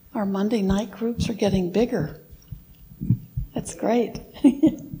Our Monday night groups are getting bigger. That's great.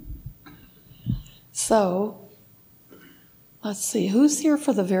 So, let's see. Who's here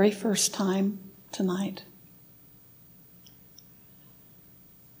for the very first time tonight?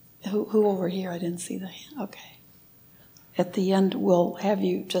 Who over here? I didn't see the hand. Okay. At the end, we'll have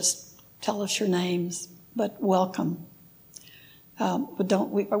you just tell us your names, but welcome. But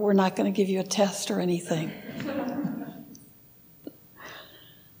we're not going to give you a test or anything.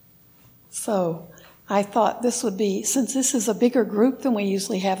 So I thought this would be, since this is a bigger group than we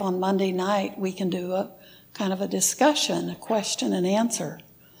usually have on Monday night, we can do a kind of a discussion, a question and answer.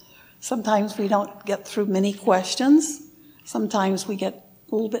 Sometimes we don't get through many questions. Sometimes we get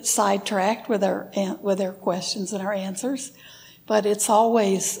a little bit sidetracked with our questions and our answers. But it's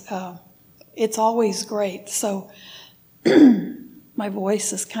always great. So my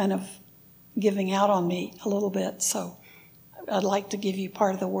voice is kind of giving out on me a little bit, so I'd like to give you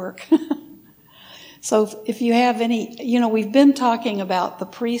part of the work. So if you have any, we've been talking about the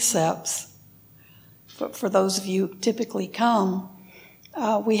precepts. For those of you who typically come,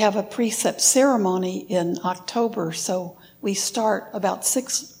 we have a precept ceremony in October, so we start about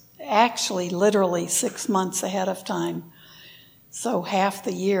literally 6 months ahead of time, so half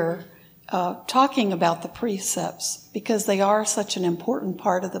the year, talking about the precepts, because they are such an important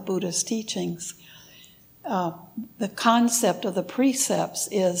part of the Buddha's teachings. The concept of the precepts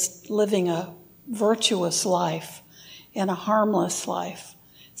is living a virtuous life and a harmless life,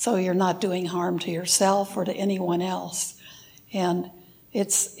 so you're not doing harm to yourself or to anyone else. And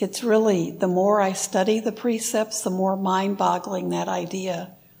it's really, the more I study the precepts, the more mind-boggling that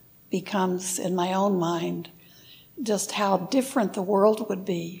idea becomes in my own mind, just how different the world would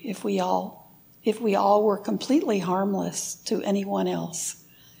be if we all were completely harmless to anyone else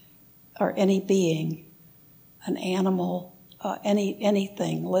or any being, an animal,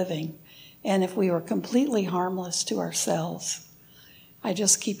 anything living, and if we were completely harmless to ourselves. I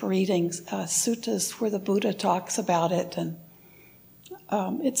just keep reading suttas where the Buddha talks about it, and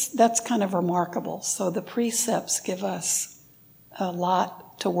that's kind of remarkable. So the precepts give us a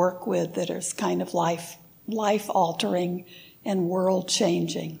lot to work with that is kind of life-altering and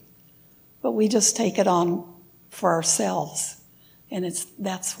world-changing. But we just take it on for ourselves, and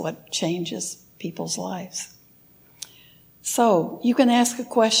that's what changes people's lives. So you can ask a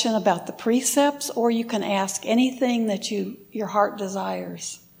question about the precepts, or you can ask anything that your heart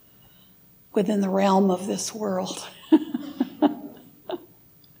desires within the realm of this world.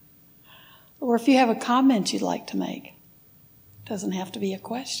 Or if you have a comment you'd like to make, it doesn't have to be a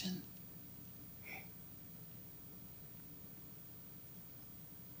question.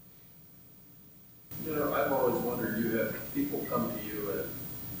 I've always wondered, you have people come to you and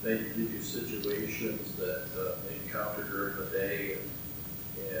they give you situations that they encounter during the day,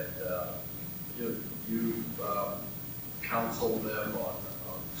 and you counsel them on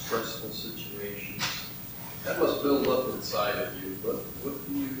stressful situations. That must build up inside of you. But what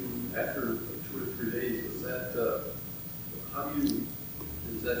do you, after 2 or 3 days, is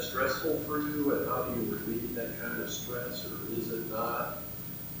that stressful for you, and how do you relieve that kind of stress, or is it not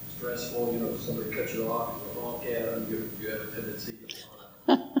stressful? If somebody cuts you off, you honk at them, you have a tendency to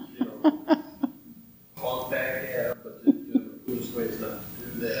honk back at them, but the Buddhist way is not to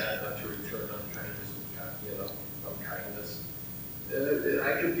do that, not to return unkindness.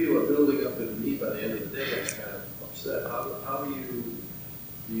 I can feel it building up in me by the end of the day. I'm kind of upset. How do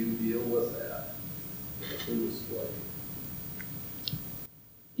you deal with that in a Buddhist way?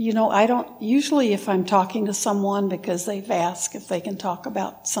 I don't, usually if I'm talking to someone because they've asked if they can talk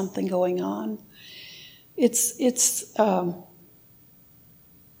about something going on, it's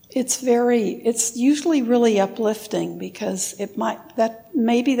usually really uplifting, because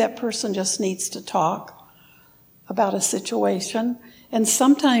maybe that person just needs to talk about a situation, and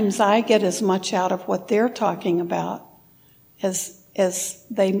sometimes I get as much out of what they're talking about as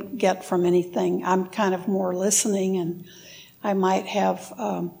they get from anything. I'm kind of more listening, and I might have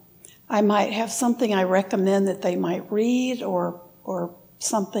something I recommend that they might read, or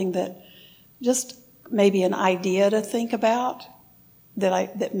something that just maybe an idea to think about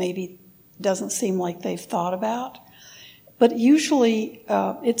that maybe doesn't seem like they've thought about. But usually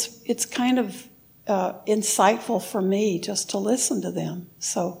it's kind of insightful for me just to listen to them.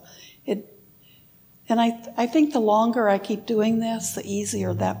 So I think the longer I keep doing this, the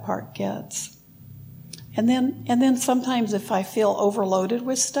easier that part gets. And then sometimes if I feel overloaded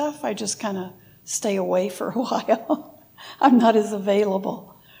with stuff, I just kind of stay away for a while. I'm not as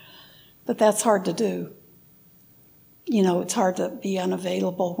available. But that's hard to do. It's hard to be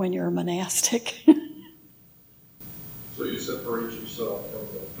unavailable when you're a monastic. So you separate yourself from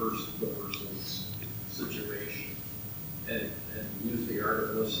the person's situation and use the art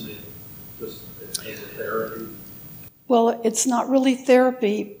of listening just as a therapy? Well, it's not really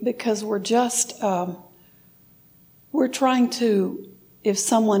therapy because we're just, we're trying to, if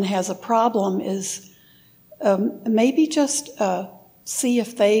someone has a problem, is maybe just see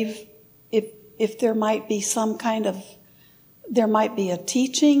if there might be some kind of, there might be a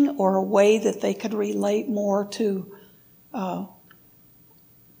teaching or a way that they could relate more to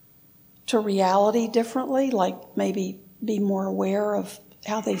reality differently, like maybe be more aware of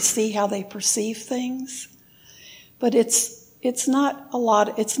how they see, how they perceive things. But it's not a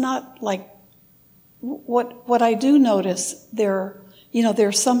lot. It's not like what I do notice. There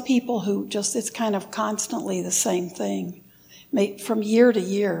are some people who just, it's kind of constantly the same thing, from year to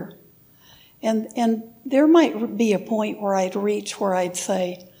year, and there might be a point where I'd reach where I'd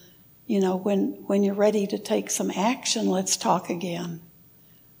say, when you're ready to take some action, let's talk again,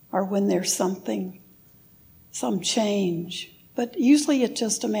 or when there's some change. But usually it's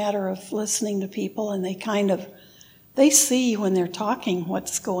just a matter of listening to people, and they see when they're talking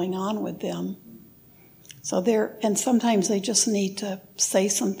what's going on with them. So and sometimes they just need to say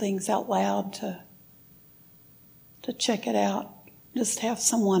some things out loud to check it out. Just have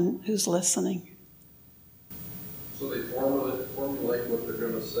someone who's listening. So they formulate what they're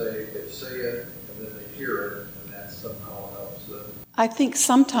going to say, they say it, and then they hear it, and that somehow helps them. I think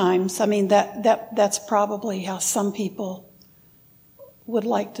sometimes, that's probably how some people would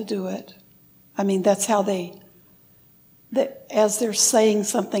like to do it. That's how that as they're saying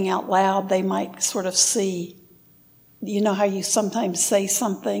something out loud, they might sort of see, how you sometimes say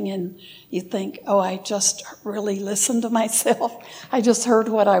something and you think, oh, I just really listened to myself. I just heard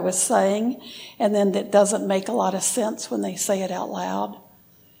what I was saying, and then it doesn't make a lot of sense when they say it out loud.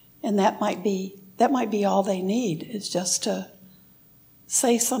 And that might be all they need, is just to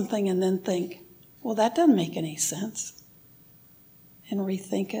say something and then think, well, that doesn't make any sense, and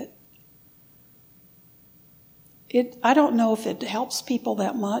rethink it. I don't know if it helps people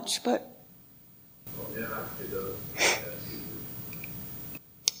that much, but yeah, it does.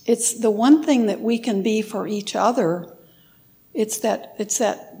 It's the one thing that we can be for each other. It's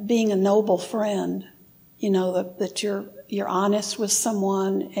that being a noble friend, that you're honest with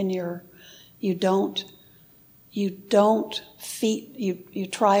someone, and you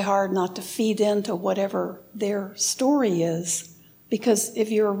try hard not to feed into whatever their story is, because if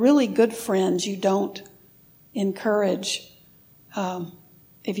you're really good friends, you don't encourage,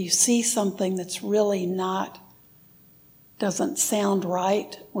 if you see something that's really doesn't sound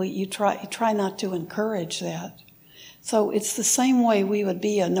right, you try not to encourage that. So it's the same way we would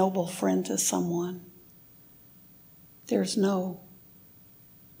be a noble friend to someone. There's no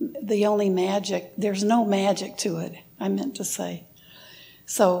magic to it, I meant to say.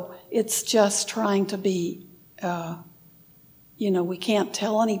 So it's just trying to be, we can't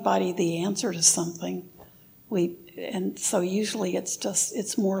tell anybody the answer to something. And so usually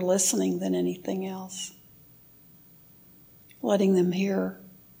it's more listening than anything else. Letting them hear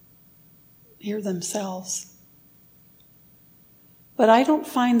themselves. But I don't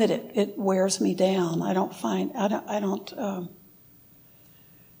find that it wears me down.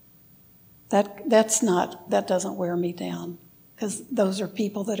 That doesn't wear me down, because those are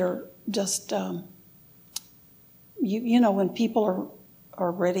people that are just, when people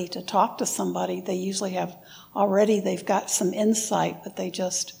are ready to talk to somebody, they usually they've got some insight, but they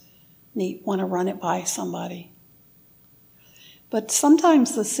just want to run it by somebody. But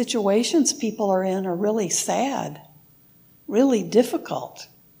sometimes the situations people are in are really sad, really difficult.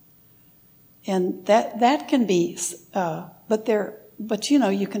 And that can be, but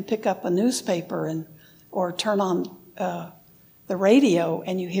you can pick up a newspaper or turn on the radio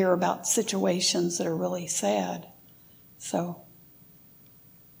and you hear about situations that are really sad. So,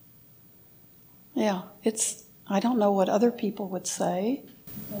 yeah, I don't know what other people would say.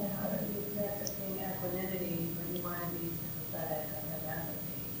 But how do you practicing equanimity when you want to be sympathetic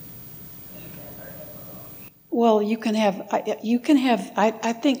and have empathy? Well, you can have, I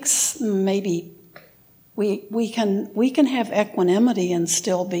think maybe we can have equanimity and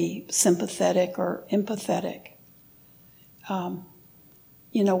still be sympathetic or empathetic.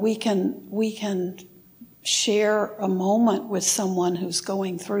 We can share a moment with someone who's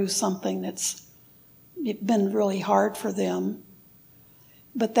going through something that's been really hard for them.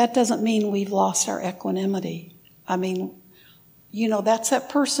 But that doesn't mean we've lost our equanimity. That's that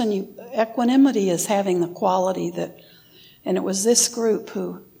person. Equanimity is having the quality that, and it was this group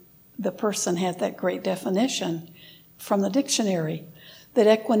who the person had that great definition from the dictionary, that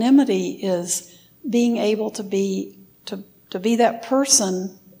equanimity is being able to be that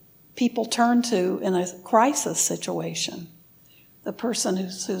person people turn to in a crisis situation, the person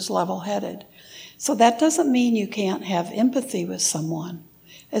who's level-headed. So that doesn't mean you can't have empathy with someone,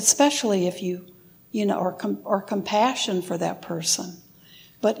 especially if you know, or compassion for that person.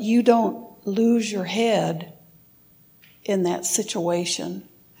 But you don't lose your head in that situation,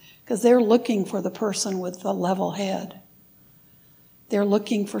 because they're looking for the person with the level head. They're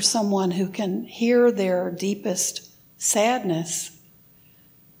looking for someone who can hear their deepest sadness,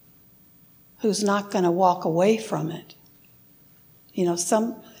 who's not going to walk away from it. You know,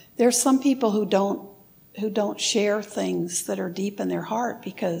 there's some people who don't share things that are deep in their heart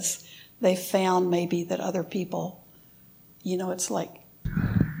because they found maybe that other people, you know, it's like,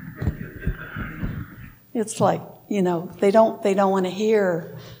 you know, they don't want to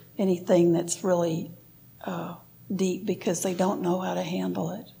hear anything that's really deep because they don't know how to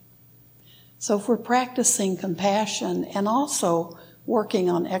handle it. So if we're practicing compassion and also working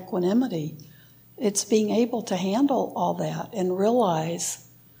on equanimity, it's being able to handle all that and realize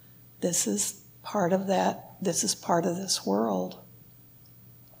this is part of that, this is part of this world.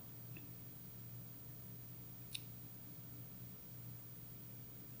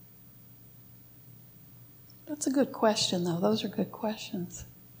 That's a good question, though. Those are good questions.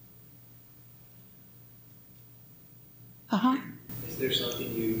 Is there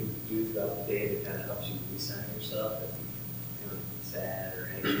something you do throughout the day that kind of helps you recenter yourself, if you're sad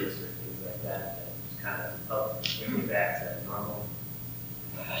or anxious or things like that, that just kind of help bring you back to that normal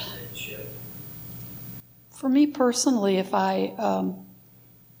shift? For me personally, if I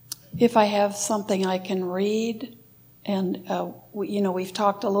have something I can read, and we've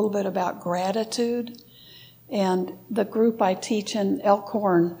talked a little bit about gratitude, and the group I teach in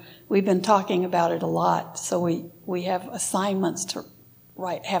Elkhorn, we've been talking about it a lot. So we have assignments to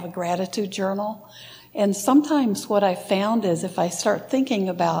have a gratitude journal. And sometimes what I found is if I start thinking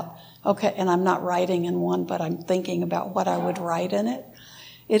about, okay, and I'm not writing in one, but I'm thinking about what I would write in it,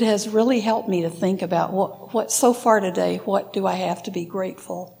 it has really helped me to think about what so far today, what do I have to be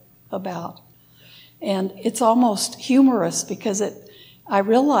grateful about? And it's almost humorous because I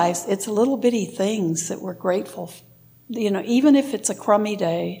realize it's little bitty things that we're grateful for. You know, even if it's a crummy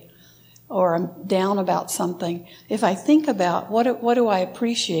day or I'm down about something, if I think about what do I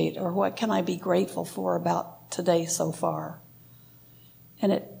appreciate or what can I be grateful for about today so far,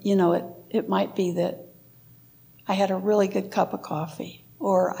 and it might be that I had a really good cup of coffee,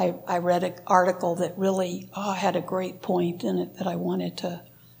 or I read an article that really had a great point in it that I wanted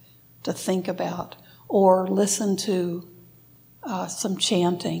to think about, or listen to some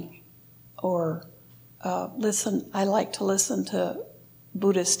chanting, or I like to listen to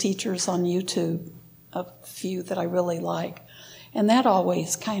Buddhist teachers on YouTube, a few that I really like, and that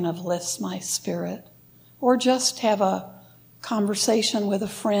always kind of lifts my spirit. Or just have a conversation with a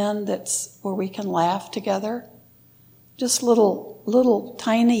friend that's where we can laugh together. Just little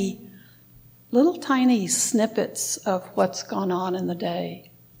tiny snippets of what's gone on in the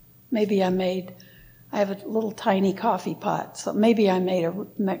day. Maybe I have a little tiny coffee pot, so maybe I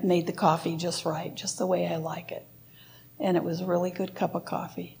made the coffee just right, just the way I like it, and it was a really good cup of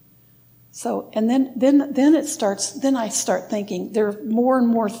coffee. So, and then I start thinking there are more and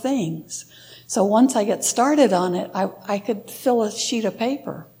more things. So once I get started on it, I could fill a sheet of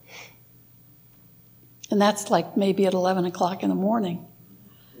paper, and that's like maybe at 11 o'clock in the morning.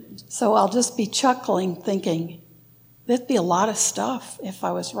 So I'll just be chuckling, thinking there'd be a lot of stuff if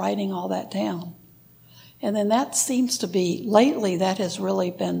I was writing all that down. And then that seems to be, lately, that has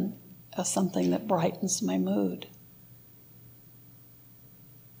really been something that brightens my mood.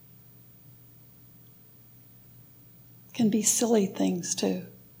 Can be silly things too.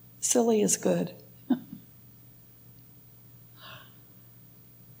 Silly is good.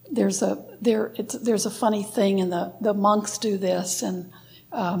 There's a funny thing, and the monks do this, and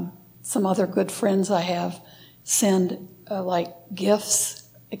some other good friends I have send gifts,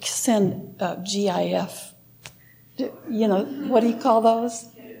 send GIF. You know, what do you call those?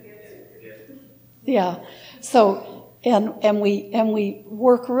 Yeah. So, and we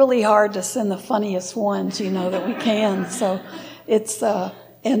work really hard to send the funniest ones, that we can. So it's,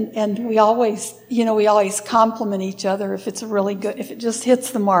 and we always compliment each other if it's really good, if it just hits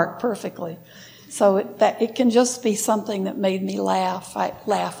the mark perfectly. So it can just be something that made me laugh. I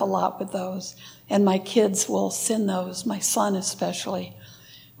laugh a lot with those. And my kids will send those, my son especially.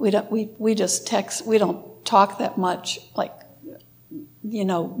 We just text, we don't talk that much,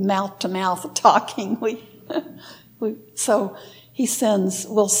 mouth to mouth talking. So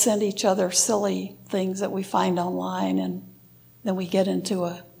we'll send each other silly things that we find online, and then we get into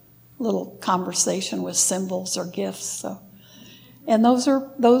a little conversation with symbols or gifts. So And those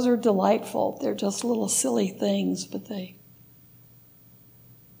are delightful. They're just little silly things, but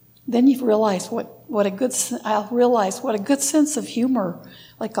then you realize I'll realize what a good sense of humor,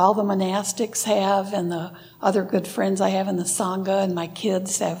 like all the monastics have and the other good friends I have in the Sangha and my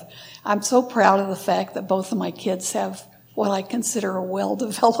kids have. I'm so proud of the fact that both of my kids have what I consider a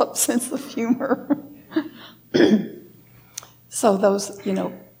well-developed sense of humor. So those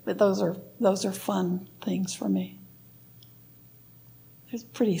are fun things for me. It's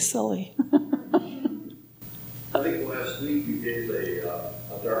pretty silly. I think last week you gave a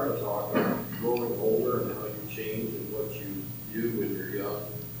Dharma talk on growing older and how you change and what you do when you're young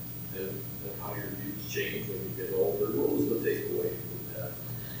and how your views change when you get older. What was the takeaway from that?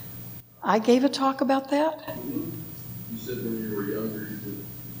 I gave a talk about that? Mm-hmm. You said when you were younger you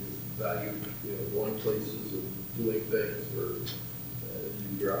valued going places and doing things, or as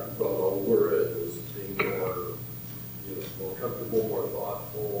you got older it was being more comfortable, more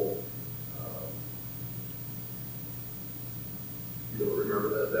thoughtful. You don't remember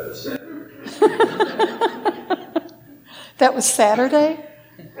that? That was Saturday. That was Saturday?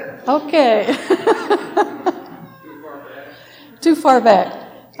 Okay. Too far back.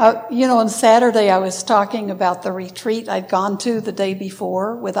 On Saturday I was talking about the retreat I'd gone to the day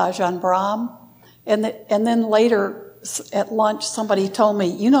before with Ajahn Brahm. And then later at lunch somebody told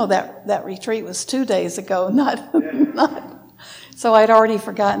me, that retreat was 2 days ago, not. So I'd already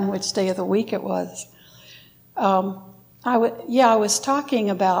forgotten which day of the week it was. I was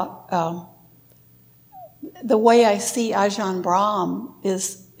talking about the way I see Ajahn Brahm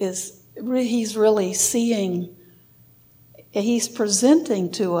is he's really seeing, he's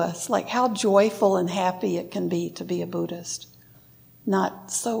presenting to us like how joyful and happy it can be to be a Buddhist.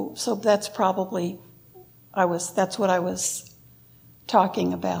 Not so that's probably that's what I was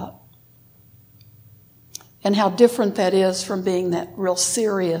talking about. And how different that is from being that real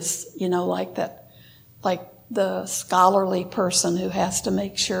serious, like the scholarly person who has to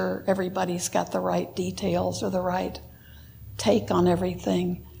make sure everybody's got the right details or the right take on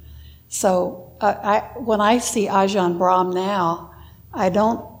everything. So when I see Ajahn Brahm now,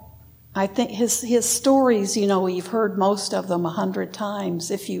 I think his stories, you've heard most of them 100 times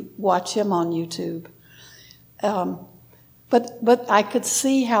if you watch him on YouTube. But I could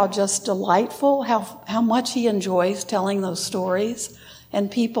see how just delightful, how much he enjoys telling those stories, and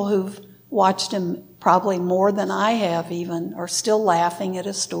people who've watched him probably more than I have even are still laughing at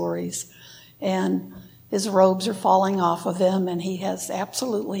his stories, and his robes are falling off of him, and he has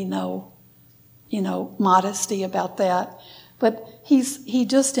absolutely no, modesty about that. But he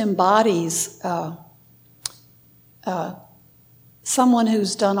just embodies someone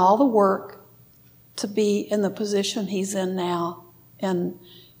who's done all the work to be in the position he's in now. And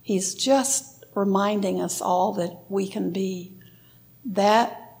he's just reminding us all that we can be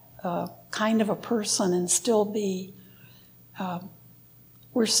that kind of a person and still be,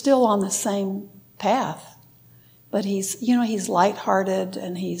 we're still on the same path. But he's lighthearted,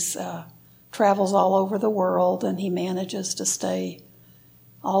 and he's travels all over the world, and he manages to stay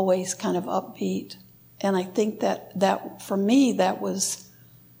always kind of upbeat. And I think that for me, that's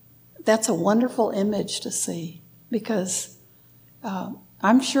a wonderful image to see, because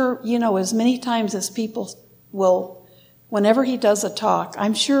I'm sure, as many times as people will, whenever he does a talk,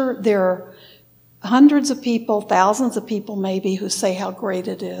 I'm sure there are hundreds of people, thousands of people maybe, who say how great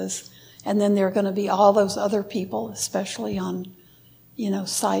it is. And then there are going to be all those other people, especially on,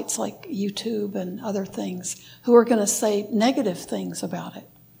 sites like YouTube and other things, who are going to say negative things about it.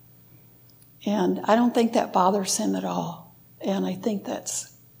 And I don't think that bothers him at all. And I think that's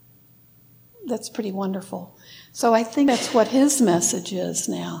pretty wonderful. So I think that's what his message is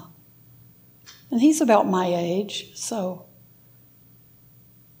now. And he's about my age, so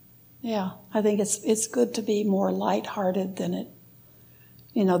yeah, I think it's good to be more lighthearted than it.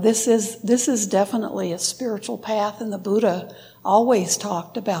 This is definitely a spiritual path, and the Buddha always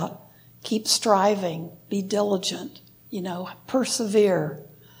talked about keep striving, be diligent, persevere.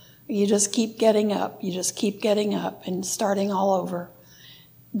 You just keep getting up, and starting all over.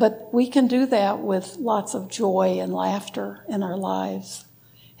 But we can do that with lots of joy and laughter in our lives.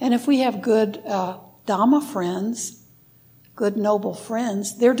 And if we have good Dhamma friends, good noble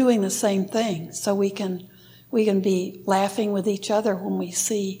friends, they're doing the same thing. So we can be laughing with each other when we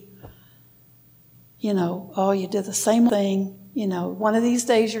see, oh, you did the same thing, one of these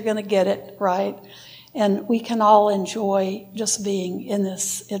days you're going to get it, right? And we can all enjoy just being in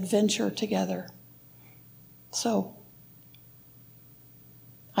this adventure together. So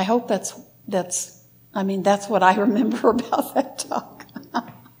I hope that's what I remember about that talk.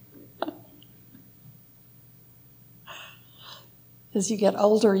 As you get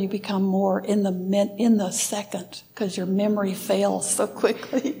older, you become more in the second because your memory fails so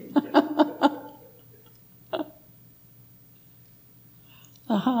quickly.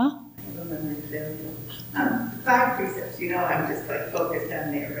 Uh-huh. Five precepts, I'm just like focused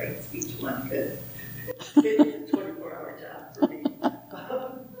on their right speech one because it's a 24-hour job for me.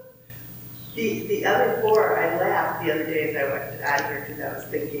 The other four, I laughed the other day as I went out here because I was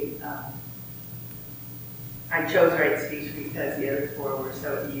thinking, I chose right speech because the other four were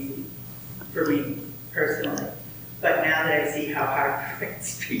so easy for me personally. But now that I see how hard right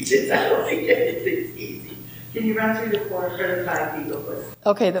speech is, I don't think anything's easy. Can you run through the four for the five people, please?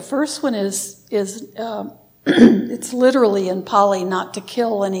 Okay, the first one is it's literally in Pali, not to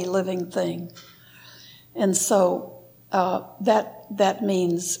kill any living thing. And so that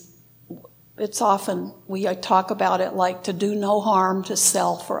means it's often, we talk about it like to do no harm to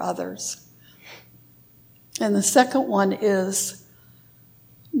self or others. And the second one is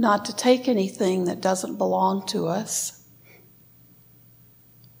not to take anything that doesn't belong to us.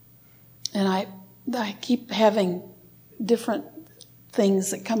 And I keep having different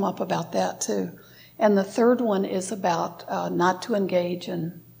things that come up about that too. And the third one is about not to engage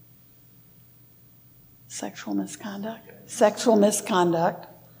in sexual misconduct.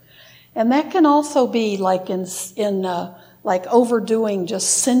 And that can also be like in like overdoing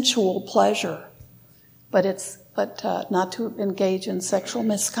just sensual pleasure. But not to engage in sexual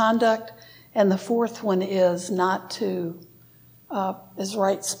misconduct. And the fourth one is not to is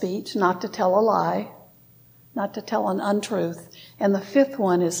right speech, not to tell a lie, not to tell an untruth. And the fifth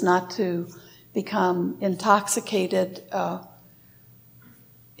one is not to become intoxicated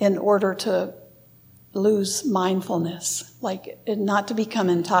in order to lose mindfulness, like not to become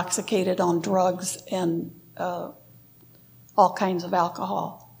intoxicated on drugs and all kinds of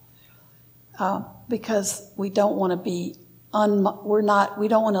alcohol. Because we don't want to be we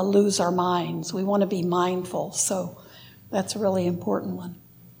don't want to lose our minds. We want to be mindful. So that's a really important one.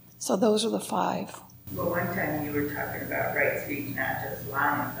 So those are the five. Well, one time you were talking about right speech, not just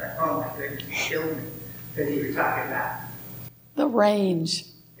lying. I thought, oh my goodness, you killed me. Because you were talking about the range.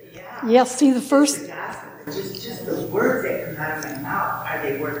 Yeah. Yes, see the first. Just the words that come out of my mouth, are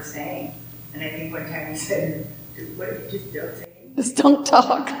they worth saying? And I think one time you said, what if you just don't say anything? Just don't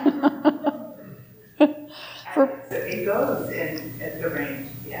talk. So it goes at the range,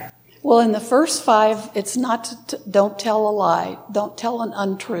 yeah. Well, in the first five, it's not don't tell a lie, don't tell an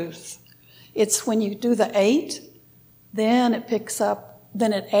untruth. It's when you do the 8, then it picks up,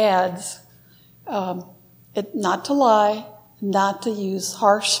 then it adds not to lie, not to use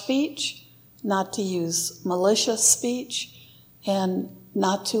harsh speech, not to use malicious speech, and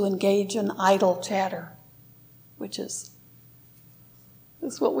not to engage in idle chatter, which is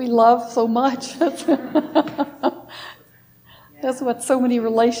what we love so much. That's what so many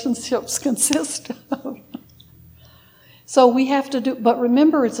relationships consist of. So we have to do, but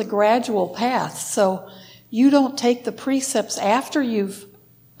remember it's a gradual path. So you don't take the precepts after you've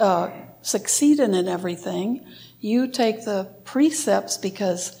succeeded in everything. You take the precepts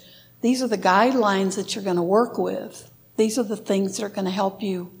because these are the guidelines that you're going to work with. These are the things that are going to help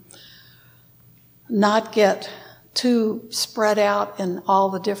you not get too spread out in all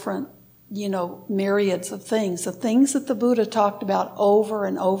the different, myriads of things. The things that the Buddha talked about over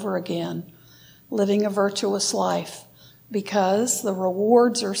and over again, living a virtuous life, because the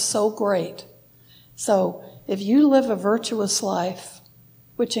rewards are so great. So if you live a virtuous life,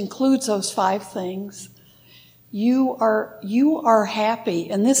 which includes those 5 things, you are happy.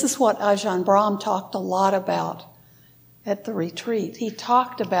 And this is what Ajahn Brahm talked a lot about at the retreat. He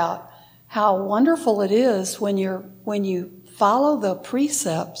talked about how wonderful it is when you follow the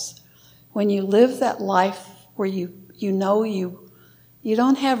precepts, when you live that life where you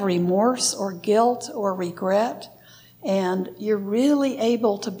don't have remorse or guilt or regret, and you're really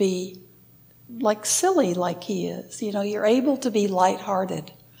able to be like silly like he is. You're able to be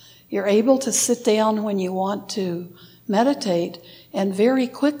lighthearted. You're able to sit down when you want to meditate, and very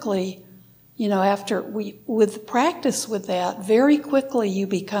quickly, with practice with that, very quickly you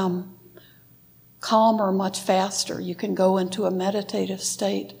become calmer much faster. You can go into a meditative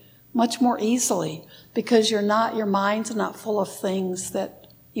state much more easily because your mind's not full of things that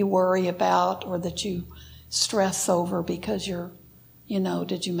you worry about or that you stress over because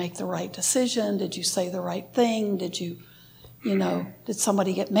did you make the right decision? Did you say the right thing? Did did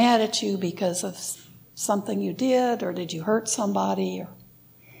somebody get mad at you because of something you did, or did you hurt somebody?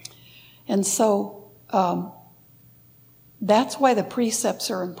 And so that's why the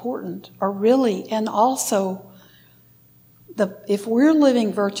precepts are important, and also if we're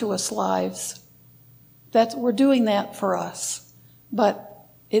living virtuous lives, we're doing that for us. but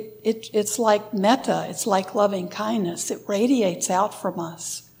it's like metta, it's like loving kindness. It radiates out from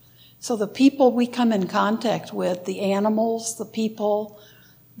us. So the people we come in contact with, the animals, the people,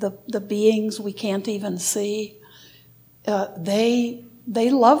 the beings we can't even see, they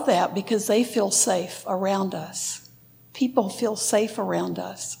love that because they feel safe around us. People feel safe around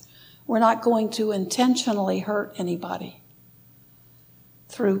us. We're not going to intentionally hurt anybody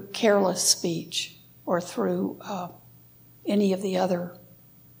through careless speech or through any of the other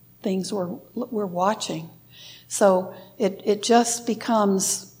things we're watching. So it just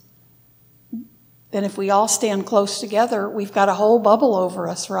becomes, and if we all stand close together, we've got a whole bubble over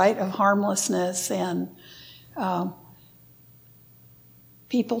us, right, of harmlessness and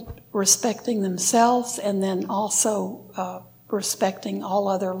people respecting themselves and then also respecting all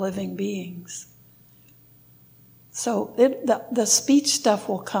other living beings. So the speech stuff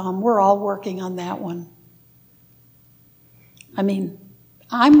will come. We're all working on that one. I mean,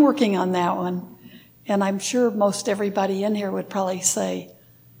 I'm working on that one, and I'm sure most everybody in here would probably say,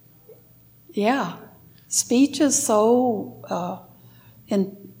 yeah, speech is so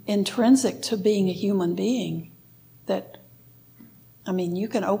intrinsic to being a human being that, I mean, you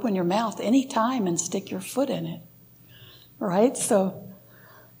can open your mouth any time and stick your foot in it, right? So,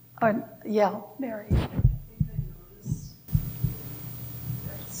 yeah, Mary. I think I noticed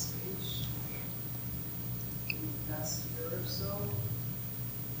that speech in the past year or so.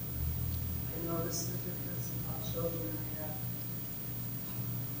 I noticed the difference in how children react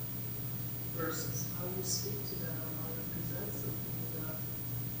versus how you speak to them and how you present something to them.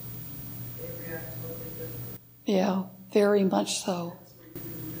 They react totally different. Yeah, very much so. That's where you can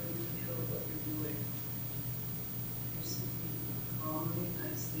really feel what you're doing. You're speaking calmly,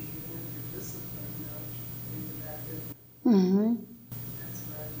 nicely, even if you're disciplined, they react different. Mm-hmm. That's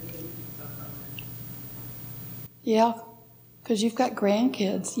where I really picked up on it. Yeah, because you've got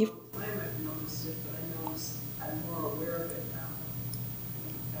grandkids. I've noticed it, but I noticed I'm more aware of it now in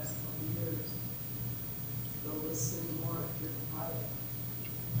the past couple of years. They'll listen more if you're quiet.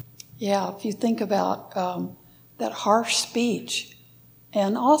 Yeah, if you think about that harsh speech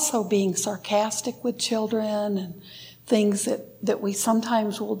and also being sarcastic with children and things that we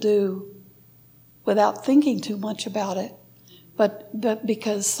sometimes will do without thinking too much about it. But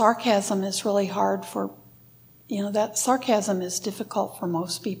because sarcasm is really hard for, that sarcasm is difficult for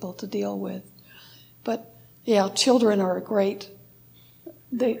most people to deal with. But yeah, children are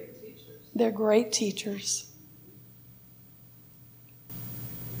they're great teachers.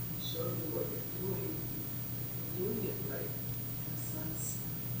 Show you what you're doing it right, in a sense.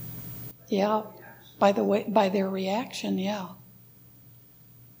 Yeah, by their reaction, yeah.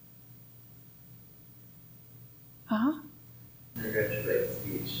 Uh-huh. In regard to right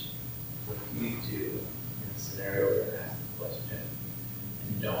speech, what you do in a scenario where you're asked a question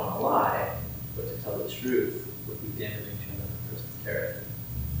and you don't want to lie, but to tell the truth would be damaging to another person's character.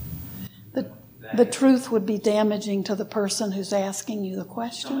 The truth would be damaging to the person who's asking you the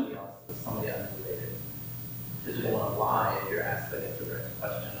question. Somebody unrelated. Because you don't want to lie if you're asked like a direct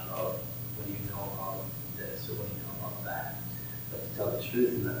question about what do you know about this or what do you know about that. But to tell the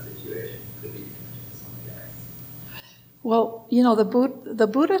truth in that situation could be damaging to somebody else. Well, the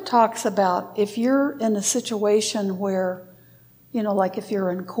Buddha talks about if you're in a situation where, like if you're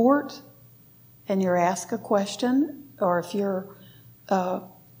in court and you're asked a question, or if you're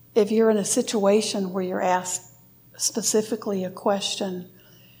in a situation where you're asked specifically a question,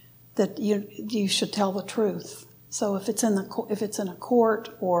 that you should tell the truth. So if it's in a court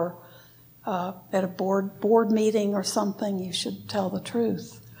or at a board meeting or something, you should tell the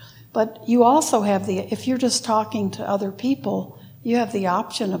truth. But you also have if you're just talking to other people, you have the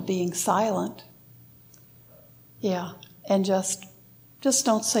option of being silent. Yeah, and just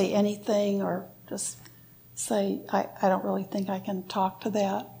don't say anything, or just say, I don't really think I can talk to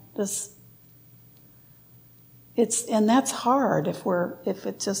that. And that's hard if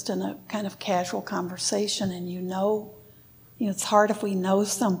it's just in a kind of casual conversation and it's hard if we know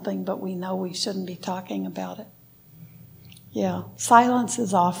something but we know we shouldn't be talking about it. Yeah, silence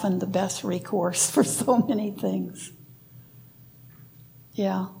is often the best recourse for so many things.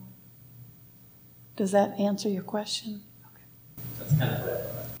 Yeah. Does that answer your question? Okay. That's kind of what I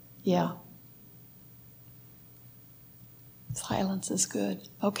thought. Yeah. Silence is good.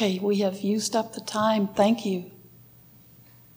 Okay, we have used up the time. Thank you.